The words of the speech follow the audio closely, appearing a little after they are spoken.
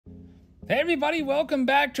Hey everybody, welcome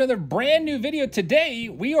back to another brand new video. Today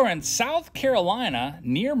we are in South Carolina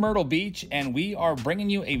near Myrtle Beach and we are bringing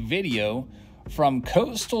you a video from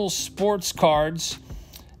Coastal Sports Cards.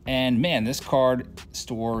 And man, this card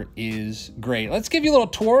store is great. Let's give you a little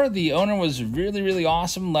tour. The owner was really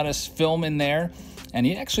awesome, let us film in there. And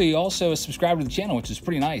he actually also subscribed to the channel, which is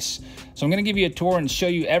pretty nice. So I'm going to give you a tour and show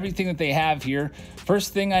you everything that they have here.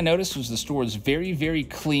 First thing I noticed was the store is very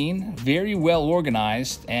clean, very well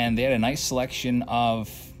organized, and they had a nice selection of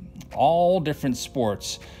all different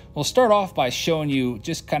sports. We'll start off by showing you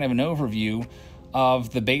just kind of an overview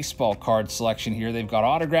of the baseball card selection here. They've got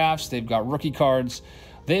autographs, they've got rookie cards,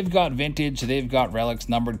 they've got vintage, they've got relics,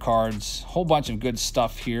 numbered cards, whole bunch of good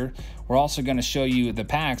stuff here. We're also going to show you the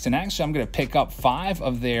packs, and actually I'm going to pick up 5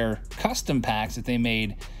 of their custom packs that they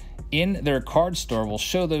made in their card store. We'll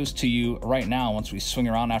show those to you right now once we swing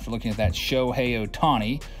around after looking at that Shohei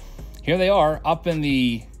Ohtani. Here they are up in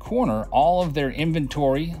the corner, all of their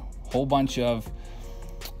inventory, whole bunch of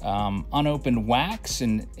unopened wax,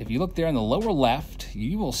 and if you look there in the lower left,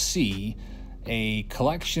 you will see a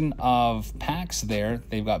collection of packs there.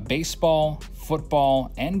 They've got baseball,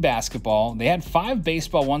 football, and basketball. They had 5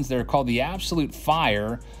 baseball ones that are called the Absolute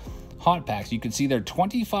Fire hot packs. You can see they're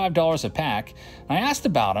 $25 a pack. And I asked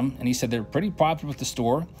about them, and he said they're pretty popular with the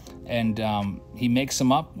store, and he makes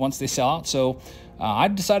them up once they sell out. So I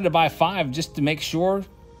decided to buy 5 just to make sure,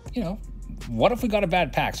 you know, what if we got a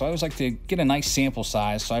bad pack? So I always like to get a nice sample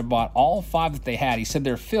size. So I bought all 5 that they had. He said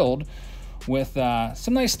they're filled with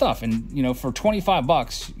some nice stuff, and you know, for 25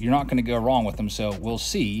 bucks you're not going to go wrong with them. So we'll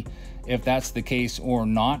see if that's the case or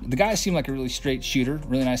not. The guy seemed like a really straight shooter,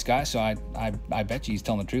 really nice guy, so I bet you he's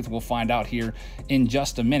telling the truth. We'll find out here in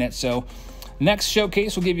just a minute. So next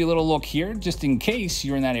showcase, we'll give you a little look here just in case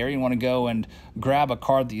you're in that area and want to go and grab a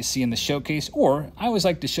card that you see in the showcase. Or I always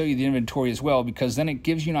like to show you the inventory as well, because then it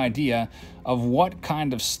gives you an idea of what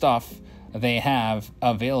kind of stuff they have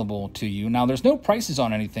available to you. Now, there's no prices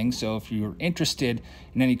on anything, so if you're interested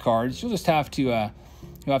in any cards, you'll just have to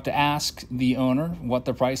ask the owner what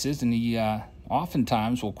the price is, and he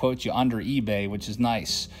oftentimes will quote you under eBay, which is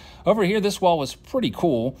nice. Over here, this wall was pretty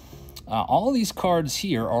cool. All of these cards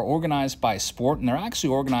here are organized by sport, and they're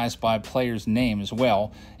actually organized by player's name as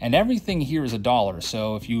well, and everything here is $1.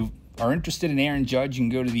 So if you are interested in Aaron Judge, you can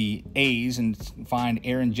go to the A's and find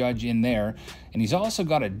Aaron Judge in there. And he's also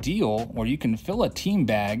got a deal where you can fill a team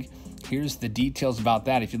bag. Here's the details about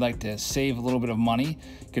that. If you'd like to save a little bit of money,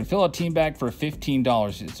 you can fill a team bag for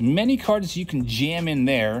 $15. It's many cards as you can jam in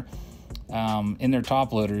there in their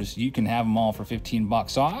top loaders. You can have them all for 15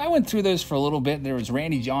 bucks. So I went through those for a little bit. There was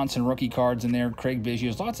Randy Johnson rookie cards in there, Craig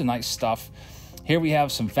Biggio's, lots of nice stuff. Here we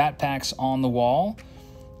have some fat packs on the wall.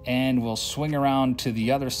 And we'll swing around to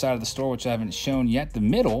the other side of the store, which I haven't shown yet, the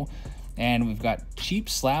middle, and we've got cheap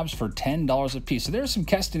slabs for $10 a piece. So there's some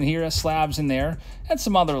Keston Hiura slabs in there, and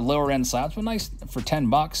some other lower end slabs, but nice for 10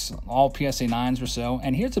 bucks, all PSA 9s or so.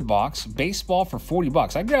 And here's a box, baseball for 40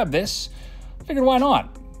 bucks. I grabbed this, figured why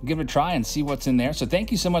not? Give it a try and see what's in there. So thank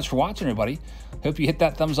you so much for watching, everybody. Hope you hit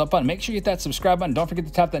that thumbs up button. Make sure you hit that subscribe button. Don't forget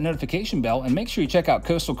to tap that notification bell, and make sure you check out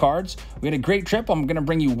Coastal Cards. We had a great trip. I'm going to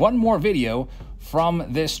bring you one more video from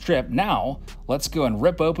this trip. Now, let's go and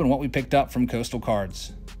rip open what we picked up from Coastal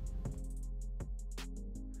Cards.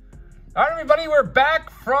 All right, everybody, we're back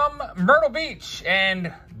from Myrtle Beach,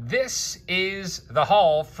 and this is the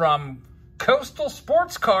haul from Coastal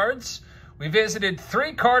Sports Cards. We visited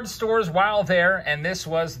 3 card stores while there, and this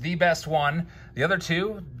was the best one. The other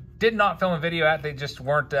 2 did not film a video at. They just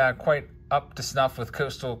weren't quite up to snuff with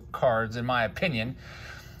Coastal Cards, in my opinion.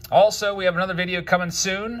 Also, we have another video coming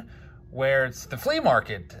soon where it's the flea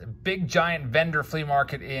market, a big giant vendor flea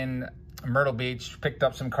market in Myrtle Beach. Picked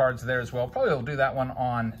up some cards there as well. Probably will do that one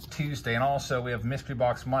on Tuesday. And also, we have Mystery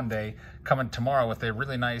Box Monday coming tomorrow with a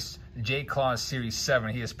really nice J-Claws Series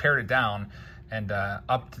 7. He has pared it down and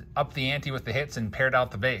up the ante with the hits and pared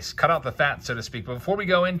out the base. Cut out the fat, so to speak. But before we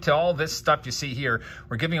go into all this stuff you see here,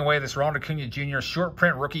 we're giving away this Ronald Acuna Jr. short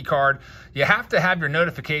print rookie card. You have to have your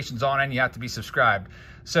notifications on and you have to be subscribed.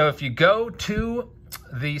 So if you go to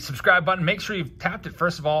the subscribe button, make sure you've tapped it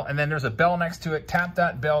first of all, and then there's a bell next to it. Tap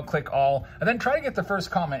that bell, click all, and then try to get the first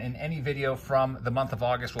comment in any video from the month of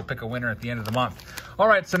August. We'll pick a winner at the end of the month. All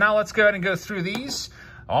right, so now let's go ahead and go through these.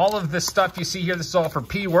 All of this stuff you see here, this is all for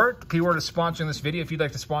P-Word. P-Word is sponsoring this video. If you'd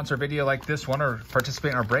like to sponsor a video like this one or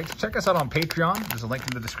participate in our breaks, check us out on Patreon. There's a link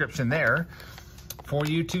in the description there for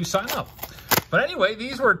you to sign up. But anyway,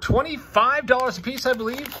 these were $25 a piece, I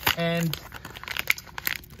believe, and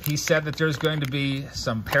he said that there's going to be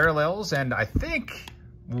some parallels and I think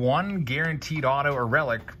 1 guaranteed auto or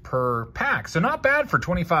relic per pack. So not bad for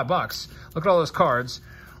 25 bucks. Look at all those cards.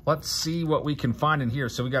 Let's see what we can find in here.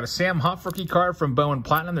 So we got a Sam Huff rookie card from Bowman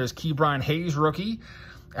Platinum. There's Key Brian Hayes rookie.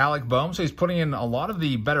 Alec Boehm. So he's putting in a lot of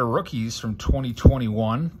the better rookies from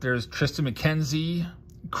 2021. There's Tristan McKenzie,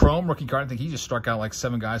 Chrome rookie card. I think he just struck out like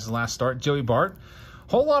 7 guys his last start. Joey Bart.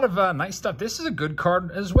 Whole lot of nice stuff. This is a good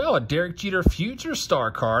card as well. A Derek Jeter Future Star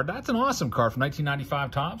card. That's an awesome card from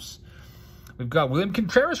 1995 Topps. We've got William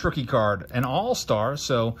Contreras rookie card, an all-star.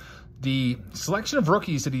 So the selection of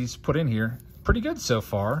rookies that he's put in here, pretty good so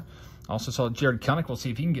far. Also saw Jared Kelenic. We'll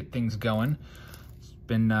see if he can get things going. It's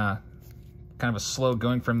been kind of a slow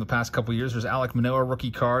going for him the past couple years. There's Alek Manoah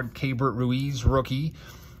rookie card, Keibert Ruiz rookie.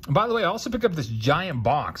 And by the way, I also picked up this giant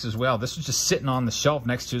box as well. This was just sitting on the shelf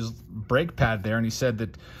next to his brake pad there, and he said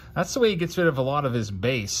that that's the way he gets rid of a lot of his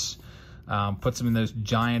base. Puts them in those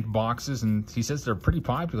giant boxes, and he says they're pretty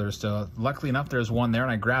popular. So luckily enough, there's one there,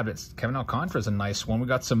 and I grabbed it. Kevin Alcantara's a nice one. We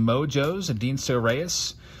got some Mojos, a Dean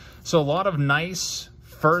Reyes. So a lot of nice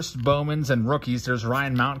first Bowmans and rookies. There's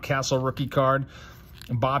Ryan Mountcastle rookie card,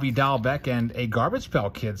 Bobby Dalbec, and a Garbage Pail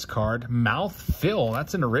Kids card. Mouth Phil,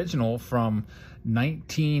 that's an original from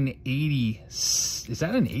 1980. Is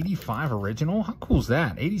that an 85 original? How cool is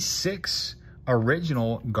that? 86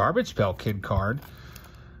 original Garbage Pail Kid card.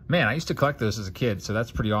 Man, I used to collect those as a kid, so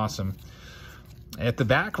that's pretty awesome. At the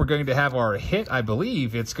back, we're going to have our hit. I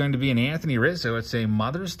believe it's going to be an Anthony Rizzo. It's a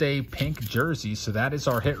Mother's Day pink jersey, so that is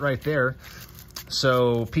our hit right there.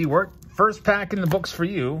 So, P. Wirt, first pack in the books for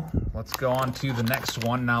you. Let's go on to the next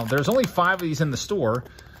one. Now, there's only 5 of these in the store,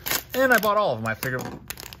 and I bought all of them. I figured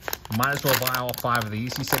might as well buy all 5 of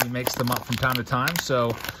these. He said he makes them up from time to time,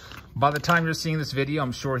 so by the time you're seeing this video,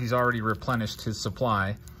 I'm sure he's already replenished his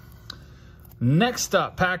supply. Next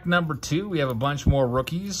up, pack number 2, we have a bunch more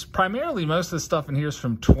rookies. Primarily, most of the stuff in here is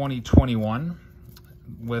from 2021,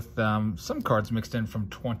 with some cards mixed in from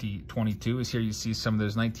 2022. As here you see some of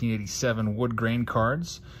those 1987 wood grain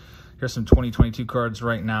cards. Here's some 2022 cards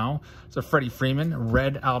right now. So Freddie Freeman,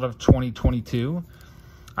 red out of 2022.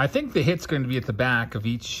 I think the hit's going to be at the back of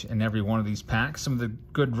each and every one of these packs. Some of the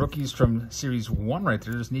good rookies from Series 1 right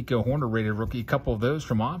there. There's Nico Horner rated rookie. A couple of those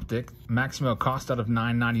from Optic. Maximo Costa out of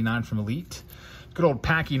 $9.99 from Elite. Good old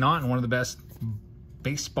Packy Naughton, one of the best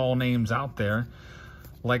baseball names out there.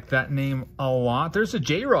 Like that name a lot. There's a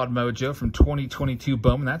J-Rod Mojo from 2022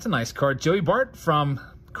 Bowman. That's a nice card. Joey Bart from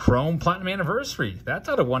Chrome Platinum Anniversary. That's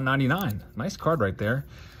out of $1.99. Nice card right there.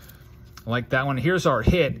 Like that one. Here's our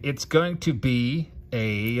hit. It's going to be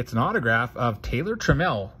it's an autograph of Taylor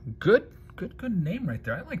Trammell. Good name right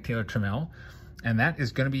there. I like Taylor Trammell. And that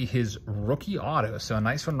is going to be his rookie auto. So a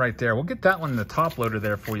nice one right there. We'll get that one in the top loader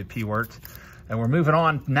there for you, P. Wirt. And we're moving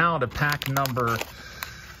on now to pack number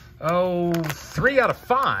 3 out of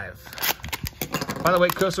 5. By the way,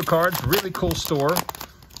 Coastal Cards, really cool store.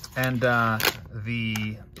 And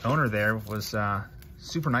the owner there was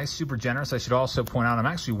super nice, super generous. I should also point out, I'm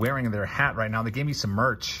actually wearing their hat right now. They gave me some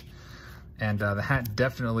merch. And the hat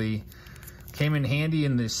definitely came in handy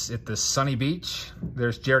in at the sunny beach.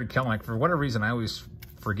 There's Jared Kelenic. For whatever reason, I always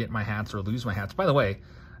forget my hats or lose my hats. By the way,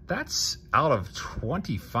 that's out of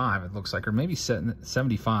 25, it looks like, or maybe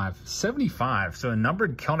 75. 75. So a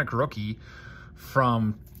numbered Kelenic rookie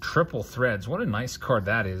from Triple Threads. What a nice card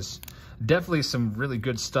that is. Definitely some really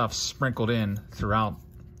good stuff sprinkled in throughout.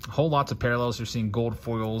 Whole lots of parallels. You're seeing gold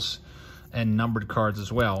foils and numbered cards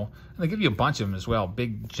as well. And they give you a bunch of them as well.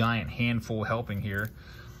 Big, giant handful helping here.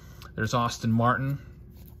 There's Austin Martin.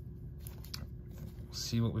 We'll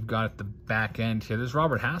see what we've got at the back end here. There's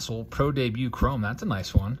Robert Hassel, Pro Debut Chrome. That's a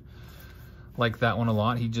nice one. Like that one a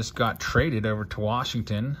lot. He just got traded over to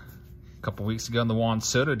Washington a couple weeks ago in the Juan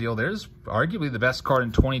Soto deal. There's arguably the best card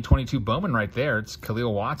in 2022 Bowman right there. It's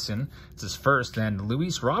Khalil Watson. It's his first. And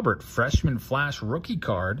Luis Robert, Freshman Flash rookie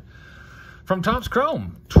card from Topps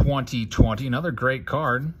Chrome 2020. Another great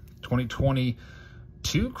card.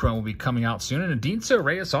 2022 Chrome will be coming out soon. And a Dean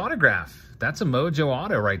Reyes autograph. That's a Mojo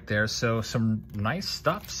auto right there. So some nice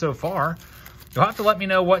stuff so far. You'll have to let me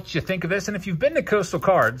know what you think of this. And if you've been to Coastal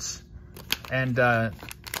Cards and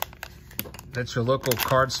that's your local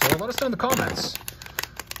card store, let us know in the comments.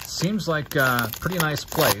 Seems like a pretty nice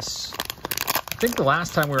place. I think the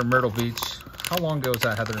last time we were in Myrtle Beach, how long ago was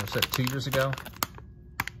that, Heather? Was that 2 years ago?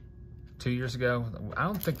 2 years ago? I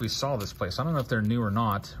don't think we saw this place. I don't know if they're new or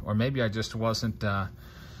not, or maybe I just wasn't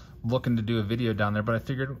looking to do a video down there, but I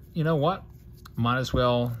figured, you know what? Might as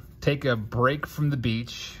well take a break from the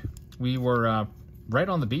beach. We were right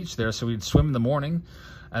on the beach there, so we'd swim in the morning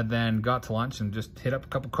and then got to lunch and just hit up a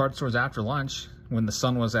couple card stores after lunch when the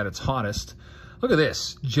sun was at its hottest. Look at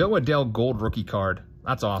this. Joe Adele Gold rookie card.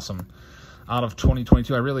 That's awesome. Out of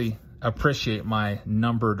 2022, I really appreciate my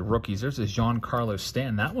numbered rookies. There's a Giancarlo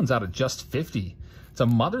Stanton. That one's out of just 50. It's a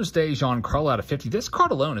Mother's Day Giancarlo out of 50. This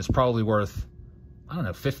card alone is probably worth, I don't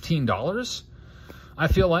know, $15. I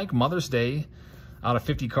feel like Mother's Day out of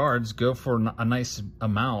 50 cards go for a nice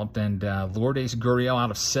amount. And Lourdes Gurriel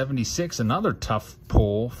out of 76, another tough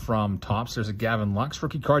pull from Topps. There's a Gavin Lux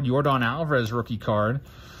rookie card, Yordan Alvarez rookie card,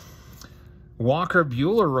 Walker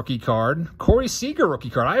Buehler rookie card, Corey Seager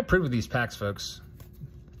rookie card. I approve of these packs, folks.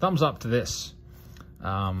 Thumbs up to this.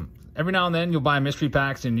 Every now and then you'll buy mystery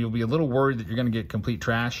packs and you'll be a little worried that you're going to get complete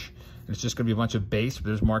trash. It's just going to be a bunch of base. But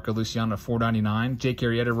there's Marco Luciano, $4.99. Jake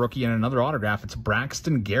Arrieta rookie, and another autograph. It's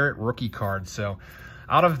Braxton Garrett rookie card. So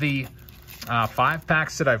out of the 5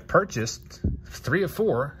 packs that I've purchased, 3 of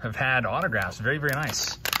 4 have had autographs. Very, very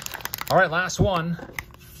nice. All right, last one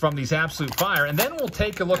from these Absolute Fire. And then we'll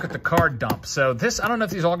take a look at the card dump. So this, I don't know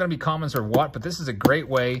if these are all going to be commons or what, but this is a great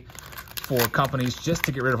way for companies just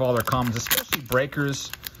to get rid of all their commons, especially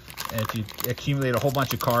breakers. If you accumulate a whole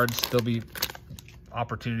bunch of cards, there'll be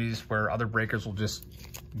opportunities where other breakers will just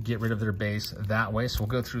get rid of their base that way. So we'll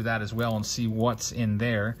go through that as well and see what's in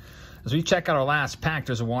there. As we check out our last pack,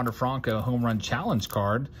 there's a Wander Franco home run challenge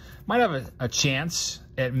card. Might have a chance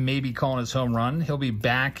at maybe calling his home run. He'll be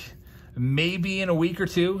back maybe in a week or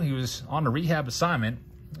two. He was on a rehab assignment,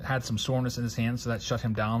 had some soreness in his hand, so that shut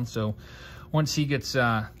him down. So once he gets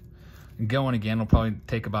going again, it'll probably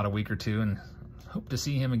take about a week or two, and hope to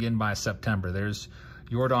see him again by September. There's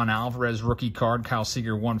Yordan Alvarez rookie card, Kyle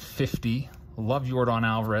Seager 150. Love Yordan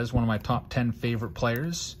Alvarez, one of my top 10 favorite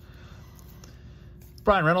players.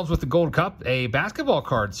 Brian Reynolds with the Gold Cup, a basketball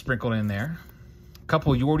card sprinkled in there. A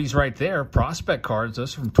couple of Yordies right there, prospect cards.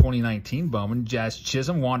 Those are from 2019 Bowman. Jazz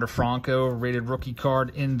Chisholm, Wander Franco rated rookie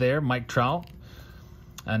card in there. Mike Trout,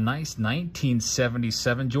 a nice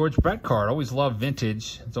 1977 George Brett card. Always love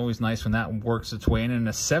vintage. It's always nice when that works its way in. And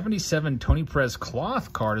a 77 Tony Perez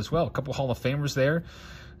cloth card as well. A couple Hall of Famers there.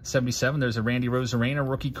 77, there's a Randy Rosarena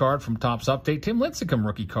rookie card from Topps Update. Tim Lincecum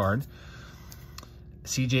rookie card.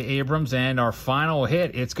 C.J. Abrams, and our final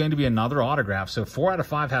hit, it's going to be another autograph. So 4 out of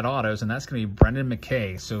 5 had autos, and that's going to be Brendan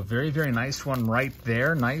McKay. So very, very nice one right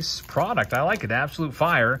there. Nice product. I like it. Absolute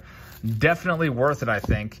Fire. Definitely worth it, I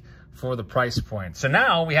think, for the price point. So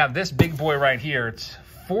now we have this big boy right here. It's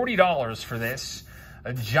 $40 for this.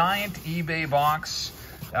 A giant eBay box.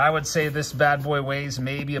 I would say this bad boy weighs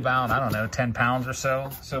maybe about, I don't know, 10 pounds or so.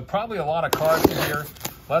 So probably a lot of cards in here.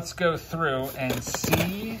 Let's go through and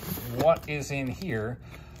see what is in here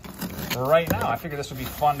right now. I figure this would be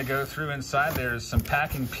fun to go through inside. There's some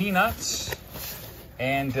packing peanuts.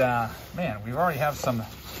 And man, we already have some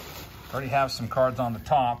cards on the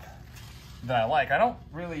top that I like. I don't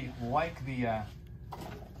really like the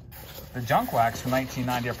junk wax from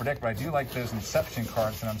 1990 Upper Deck, but I do like those Inception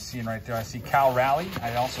cards that I'm seeing right there. I see Cal Raleigh.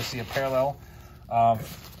 I also see a parallel of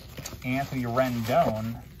Anthony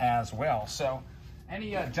Rendon as well. So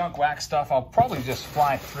any junk wax stuff, I'll probably just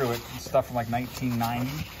fly through it. Stuff from like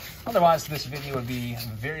 1990. Otherwise, this video would be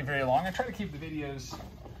very, very long. I try to keep the videos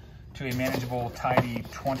to a manageable, tidy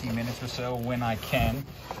 20 minutes or so when I can.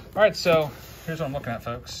 All right, so here's what I'm looking at,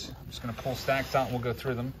 folks. I'm just going to pull stacks out and we'll go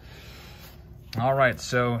through them. All right,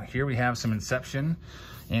 so here we have some Inception.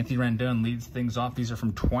 Anthony Rendon leads things off. These are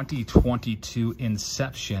from 2022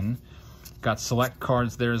 Inception. Got select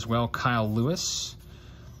cards there as well. Kyle Lewis.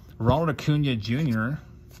 Ronald Acuna Jr.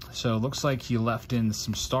 So it looks like he left in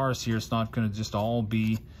some stars here. It's not going to just all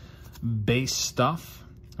be base stuff.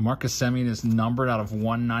 Marcus Semien is numbered out of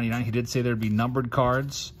 199. He did say there'd be numbered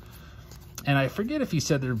cards. And I forget if he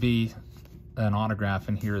said there'd be an autograph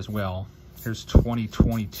in here as well. Here's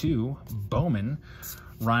 2022 Bowman.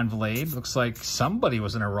 Ryan Vlade. Looks like somebody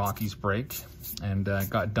was in a Rockies break and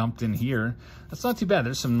got dumped in here. That's not too bad.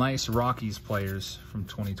 There's some nice Rockies players from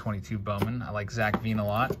 2022 Bowman. I like Zach Veen a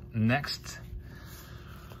lot. Next,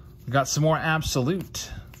 we got some more Absolute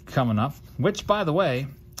coming up, which, by the way,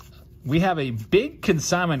 we have a big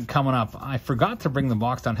consignment coming up. I forgot to bring the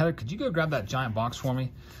box down. Heather, could you go grab that giant box for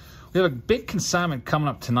me? We have a big consignment coming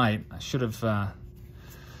up tonight. I should have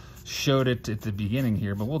showed it at the beginning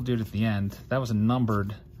here, but we'll do it at the end. That was a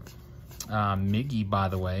numbered Miggy, by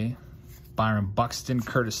the way. Byron Buxton,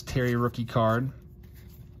 Curtis Terry rookie card.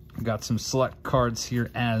 We've got some select cards here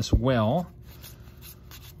as well.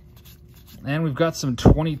 And we've got some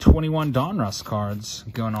 2021 Donruss cards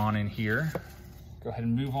going on in here. Go ahead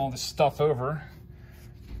and move all this stuff over.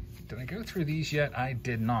 Did I go through these yet? I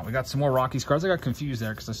did not. We got some more Rockies cards. I got confused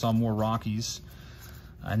there because I saw more Rockies.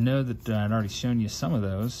 I know that I'd already shown you some of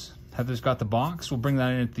those. Heather's got the box. We'll bring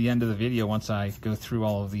that in at the end of the video once I go through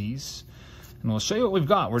all of these. And we'll show you what we've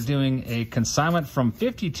got. We're doing a consignment from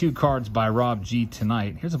 52 cards by Rob G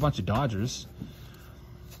tonight. Here's a bunch of Dodgers.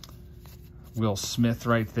 Will Smith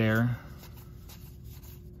right there.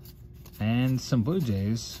 and some Blue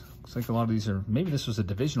Jays. Looks like a lot of these are, maybe this was a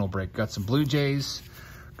divisional break. Got some Blue Jays,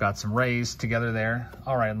 got some Rays together there.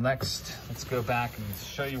 All right, next, let's go back and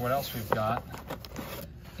show you what else we've got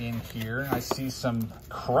in here. I see some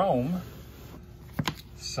Chrome,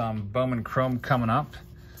 some Bowman Chrome coming up.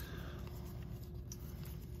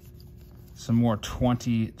 Some more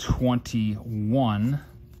 2021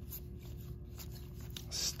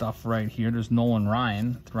 stuff right here. There's Nolan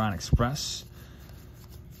Ryan, the Ryan Express.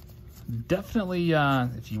 Definitely,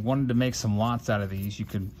 if you wanted to make some lots out of these, you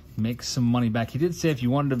could make some money back. He did say if you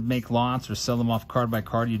wanted to make lots or sell them off card by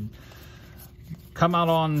card, you'd come out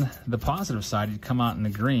on the positive side. You'd come out in the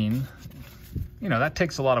green. You know, that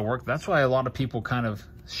takes a lot of work. That's why a lot of people kind of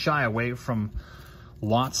shy away from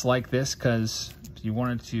lots like this, because you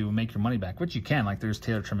wanted to make your money back, which you can. Like there's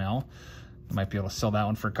Taylor Trammell. You might be able to sell that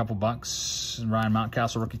one for a couple bucks. Ryan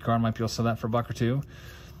Mountcastle rookie card, might be able to sell that for $1 or $2.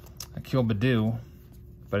 Akil Baddoo.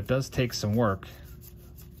 But it does take some work,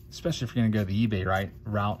 especially if you're going to go the eBay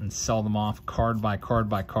route and sell them off card by card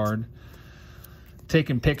by card.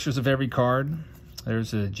 Taking pictures of every card.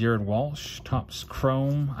 There's a Jared Walsh, Topps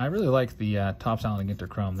Chrome. I really like the Topps Allen & Ginter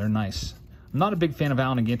Chrome. They're nice. I'm not a big fan of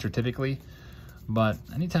Allen & Ginter typically, but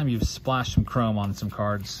anytime you've splashed some chrome on some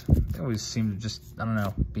cards, they always seem to just, I don't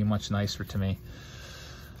know, be much nicer to me.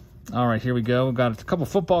 All right, here we go. We've got a couple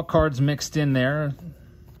football cards mixed in there.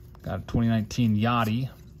 Got a 2019 Yachty.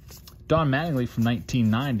 Don Mattingly from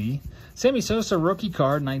 1990. Sammy Sosa rookie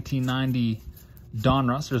card, 1990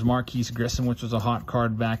 Donruss. There's Marquise Grissom, which was a hot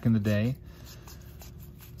card back in the day.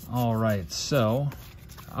 All right, so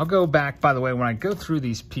I'll go back, by the way, when I go through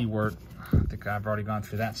these P-Word, I think I've already gone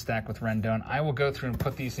through that stack with Rendon. I will go through and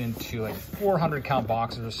put these into like 400 count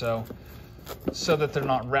boxes or so that they're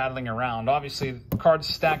not rattling around. Obviously,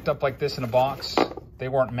 cards stacked up like this in a box, they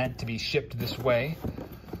weren't meant to be shipped this way.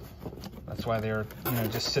 That's why they're, you know,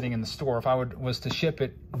 just sitting in the store. If I was to ship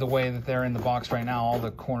it the way that they're in the box right now, all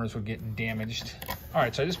the corners would get damaged. All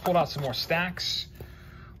right, so I just pulled out some more stacks.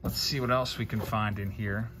 Let's see what else we can find in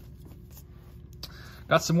here.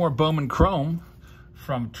 Got some more Bowman Chrome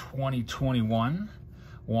from 2021.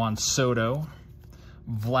 Juan Soto,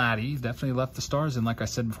 Vladdy, definitely left the stars in, like I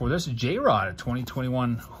said before. There's a J-Rod, a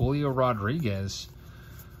 2021 Julio Rodriguez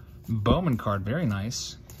Bowman card, very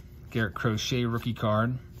nice. Garrett Crochet rookie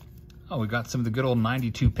card. Oh, we got some of the good old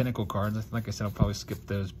 92 Pinnacle cards. Like I said, I'll probably skip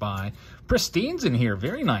those by. Pristine's in here,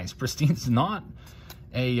 very nice. Pristine's not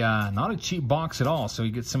a cheap box at all. So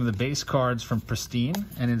you get some of the base cards from Pristine,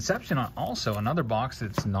 and Inception also another box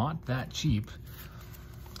that's not that cheap.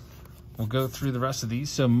 We'll go through the rest of these.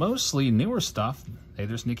 So mostly newer stuff. Hey,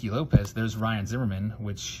 there's Nicky Lopez. There's Ryan Zimmerman,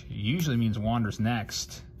 which usually means Wander's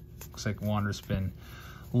next. Looks like Wander's been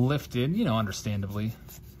lifted, you know, understandably.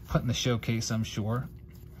 Put in the showcase, I'm sure.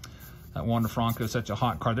 That Wander Franco is such a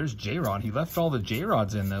hot card. There's J-Rod. He left all the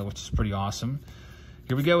J-Rods in, though, which is pretty awesome.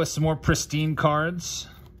 Here we go with some more Pristine cards.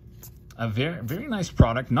 A very, very nice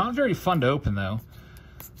product. Not very fun to open, though.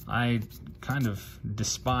 I kind of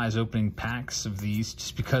despise opening packs of these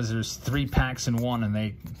just because there's 3 packs in one, and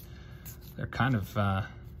they're kind of, I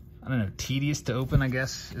don't know, tedious to open, I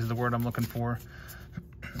guess, is the word I'm looking for.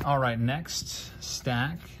 All right, next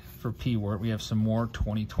stack for P-Word. We have some more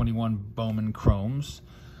 2021 Bowman Chromes.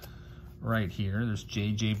 Right here, there's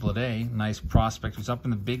J.J. Bleday, nice prospect who's up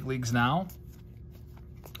in the big leagues now.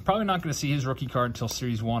 Probably not going to see his rookie card until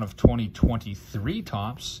Series 1 of 2023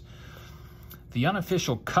 Topps. The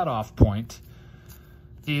unofficial cutoff point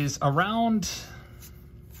is around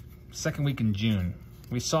second week in June.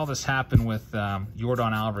 We saw this happen with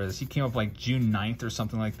Yordan Alvarez. He came up like June 9th or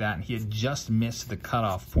something like that, and he had just missed the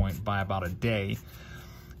cutoff point by about a day.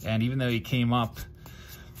 And even though he came up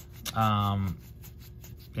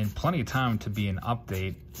in plenty of time to be an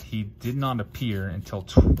update, he did not appear until,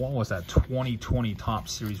 what was that, 2020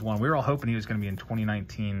 Topps Series 1. We were all hoping he was going to be in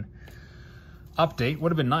 2019 update.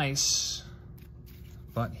 Would have been nice,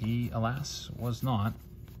 but he, alas, was not.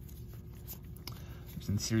 He was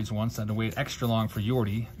in Series 1, so I had to wait extra long for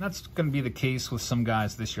Yordy. That's going to be the case with some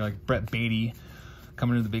guys this year, like Brett Beatty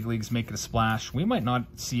coming into the big leagues, making a splash. We might not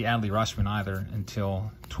see Adley Rutschman either until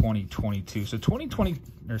 2022. So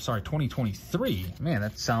 2023, man,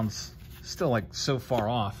 that sounds still like so far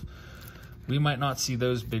off. We might not see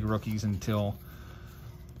those big rookies until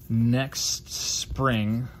next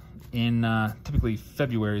spring. In typically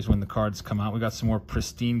February is when the cards come out. We got some more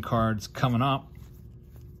Pristine cards coming up.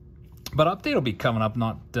 But update will be coming up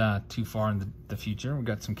not too far in the future. We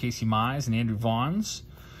got some Casey Mize and Andrew Vaughns.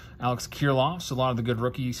 Alex Kirilloff, so a lot of the good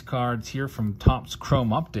rookies cards here from Topps Chrome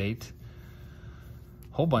Update.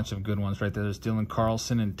 Whole bunch of good ones right there. There's Dylan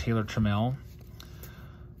Carlson and Taylor Trammell.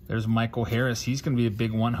 There's Michael Harris. He's going to be a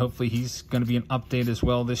big one. Hopefully he's going to be an update as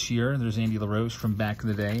well this year. There's Andy LaRoche from back in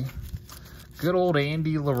the day. Good old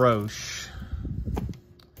Andy LaRoche.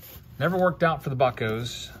 Never worked out for the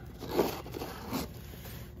Buccos.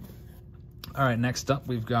 All right, next up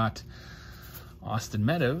we've got Austin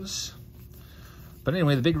Meadows. But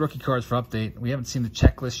anyway, the big rookie cards for update. We haven't seen the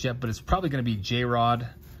checklist yet, but it's probably going to be J-Rod.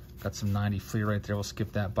 Got some 90 Fleer right there. We'll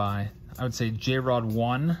skip that by. I would say J-Rod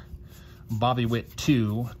 1, Bobby Witt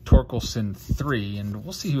 2, Torkelson 3, and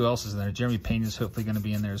we'll see who else is in there. Jeremy Pena's hopefully going to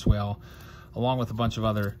be in there as well, along with a bunch of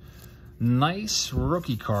other nice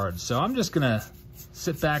rookie cards. So I'm just going to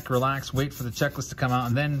sit back, relax, wait for the checklist to come out,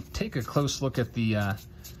 and then take a close look at the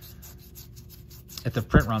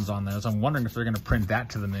print runs on those. I'm wondering if they're going to print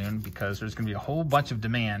that to the moon, because there's going to be a whole bunch of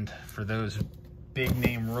demand for those big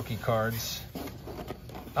name rookie cards.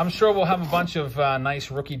 I'm sure we'll have a bunch of nice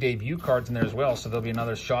rookie debut cards in there as well, so there'll be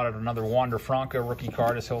another shot at another Wander Franco rookie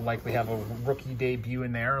card, as he'll likely have a rookie debut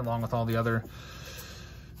in there, along with all the other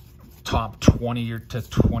top 20 to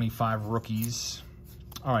 25 rookies.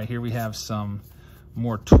 All right, here we have some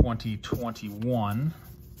more 2021.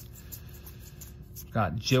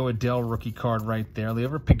 Got Joe Adell rookie card right there.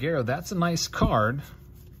 Leover Peguero, that's a nice card.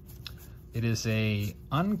 It is a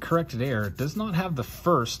uncorrected error. It does not have the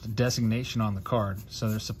first designation on the card. So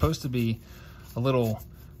there's supposed to be a little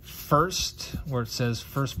first where it says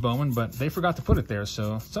first Bowman, but they forgot to put it there.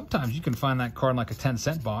 So sometimes you can find that card in like a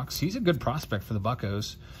 10-cent box. He's a good prospect for the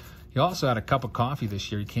Buccos. He also had a cup of coffee this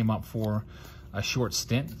year. He came up for a short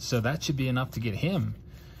stint. So that should be enough to get him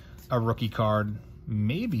a rookie card,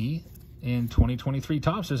 maybe in 2023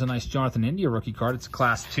 Topps. There's a nice Jonathan India rookie card. It's a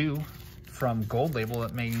Class 2 from Gold Label.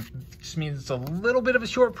 That just means it's a little bit of a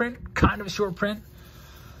short print, kind of a short print.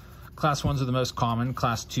 Class 1s are the most common.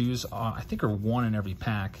 Class 2s, I think, are 1 in every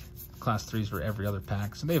pack. Class 3s are every other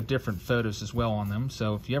pack. So they have different photos as well on them.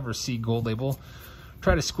 So if you ever see Gold Label,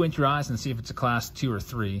 try to squint your eyes and see if it's a Class 2 or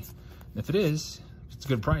 3. And if it is, if it's a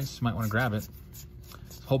good price, you might want to grab it.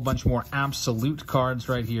 A whole bunch more Absolute cards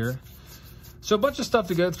right here. So a bunch of stuff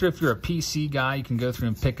to go through. If you're a PC guy, you can go through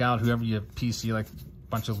and pick out whoever you have PC, like a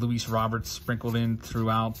bunch of Luis Roberts sprinkled in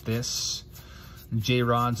throughout this.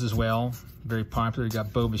 J-Rods as well, very popular. You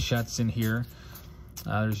got Bo Bichette's in here.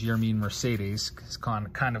 There's Yermin Mercedes. It's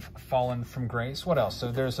kind of fallen from grace. What else?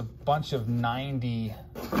 So there's a bunch of 90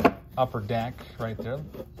 Upper Deck right there.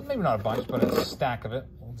 Maybe not a bunch, but a stack of it.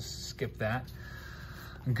 We'll just skip that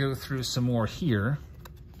and go through some more here.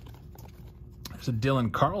 There's a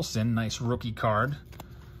Dylan Carlson, nice rookie card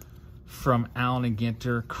from Allen and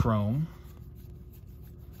Ginter Chrome.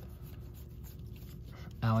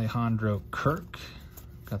 Alejandro Kirk.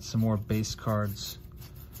 Got some more base cards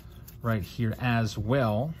right here as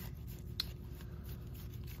well.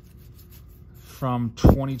 From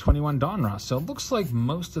 2021 Donruss. So it looks like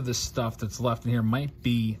most of the stuff that's left in here might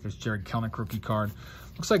be, there's Jared Kelenic rookie card.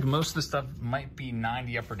 Looks like most of the stuff might be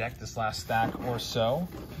 90 Upper Deck, this last stack or so.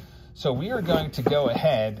 So we are going to go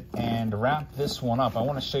ahead and wrap this one up. I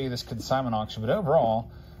want to show you this consignment auction, but overall,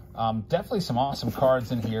 definitely some awesome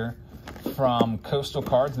cards in here from Coastal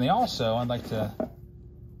Cards. And they also, I'd like to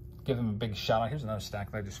give them a big shout out. Here's another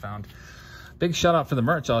stack that I just found. Big shout out for the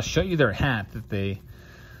merch. I'll show you their hat that they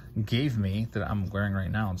gave me that I'm wearing right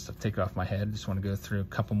now and stuff. Take it off my head. Just want to go through a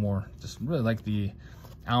couple more. Just really like the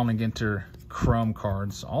Allen and Ginter Chrome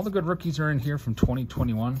cards. All the good rookies are in here from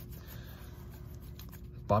 2021.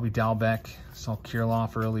 Bobby Dalbec, saw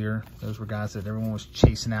Kirilloff earlier. Those were guys that everyone was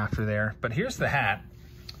chasing after there. But here's the hat.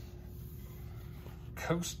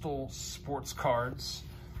 Coastal Sports Cards.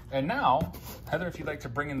 And now, Heather, if you'd like to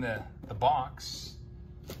bring in the box,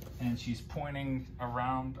 and she's pointing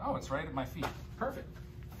around. Oh, it's right at my feet. Perfect.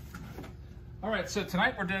 All right, so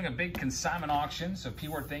tonight we're doing a big consignment auction. So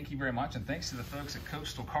P-Ward, thank you very much. And thanks to the folks at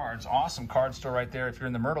Coastal Cards. Awesome card store right there. If you're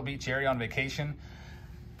in the Myrtle Beach area on vacation,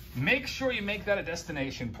 make sure you make that a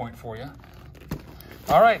destination point for you.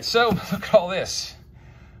 All right, so look at all this.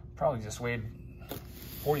 Probably just weighed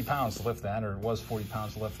 40 pounds to lift that, or it was 40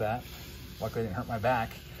 pounds to lift that. Luckily, I didn't hurt my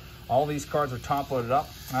back. All these cards are top loaded up.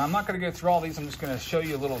 Now, I'm not going to go through all these. I'm just going to show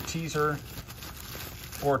you a little teaser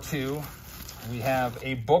or two. We have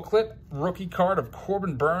a booklet rookie card of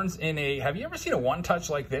Corbin Burns in a, have you ever seen a one-touch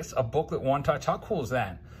like this? A booklet one-touch, how cool is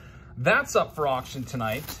that? That's up for auction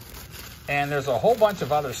tonight. And there's a whole bunch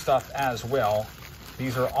of other stuff as well.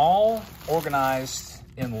 These are all organized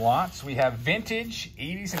in lots. We have vintage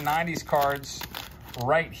 80s and 90s cards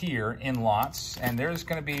right here in lots. And there's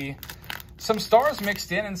going to be some stars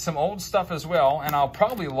mixed in and some old stuff as well. And I'll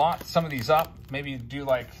probably lot some of these up. Maybe do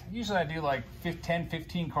like, usually I do like 10,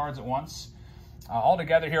 15 cards at once. All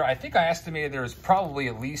together here, I think I estimated there's probably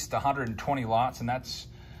at least 120 lots. And that's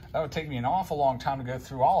That would take me an awful long time to go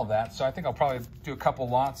through all of that, so I think I'll probably do a couple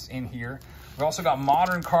lots in here. We've also got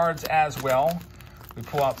modern cards as well. We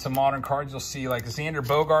pull out some modern cards. You'll see like Xander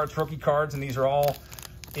Bogaerts rookie cards, and these are all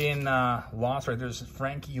in lots. Right there's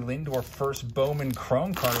Frankie Lindor first Bowman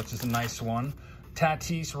Chrome card, which is a nice one.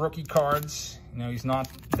 Tatis rookie cards. You know, he's not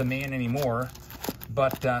the man anymore,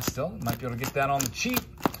 but still might be able to get that on the cheap.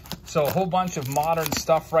 So a whole bunch of modern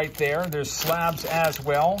stuff right there. There's slabs as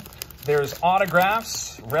well. There's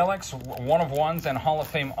autographs, relics, one-of-ones, and Hall of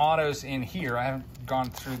Fame autos in here. I haven't gone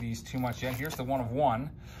through these too much yet. Here's the one-of-one.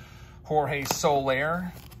 Jorge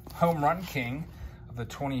Soler, home run king of the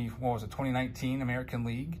 2019 American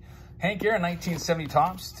League. Hank Aaron, 1970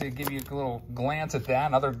 Topps, to give you a little glance at that.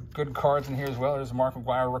 And other good cards in here as well. There's a Mark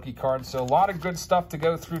McGwire rookie card. So a lot of good stuff to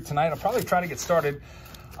go through tonight. I'll probably try to get started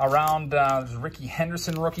around there's Ricky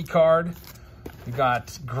Henderson rookie card. We've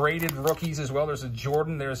got graded rookies as well. There's a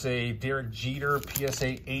Jordan. There's a Derek Jeter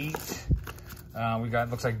PSA 8. We got,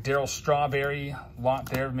 looks like Darryl Strawberry lot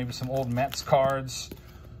there. Maybe some old Mets cards.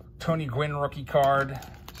 Tony Gwynn rookie card.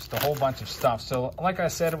 Just a whole bunch of stuff. So like I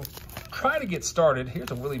said, we'll try to get started. Here's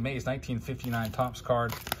a Willie Mays 1959 Topps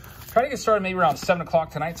card. Try to get started maybe around 7 o'clock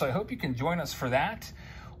tonight. So I hope you can join us for that.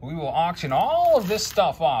 We will auction all of this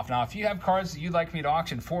stuff off. Now, if you have cards that you'd like me to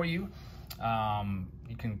auction for you,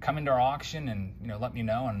 you can come into our auction and let me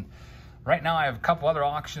know. And right now I have a couple other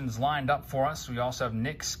auctions lined up for us. We also have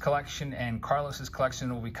Nick's collection and Carlos's collection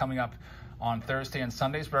that will be coming up on Thursday and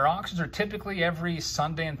Sundays, but our auctions are typically every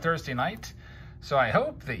Sunday and Thursday night. So I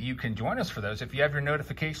hope that you can join us for those. If you have your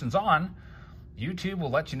notifications on, YouTube will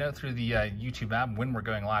let you know through the YouTube app when we're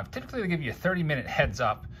going live. Typically they give you a 30-minute heads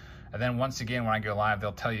up. And then once again, when I go live,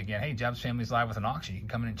 they'll tell you again, hey, Jab's Family's live with an auction. You can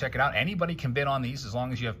come in and check it out. Anybody can bid on these as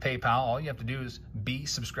long as you have PayPal. All you have to do is be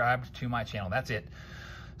subscribed to my channel. That's it.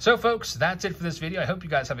 So, folks, that's it for this video. I hope you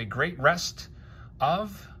guys have a great rest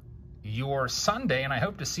of your Sunday, and I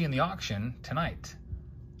hope to see you in the auction tonight.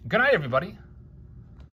 Good night, everybody.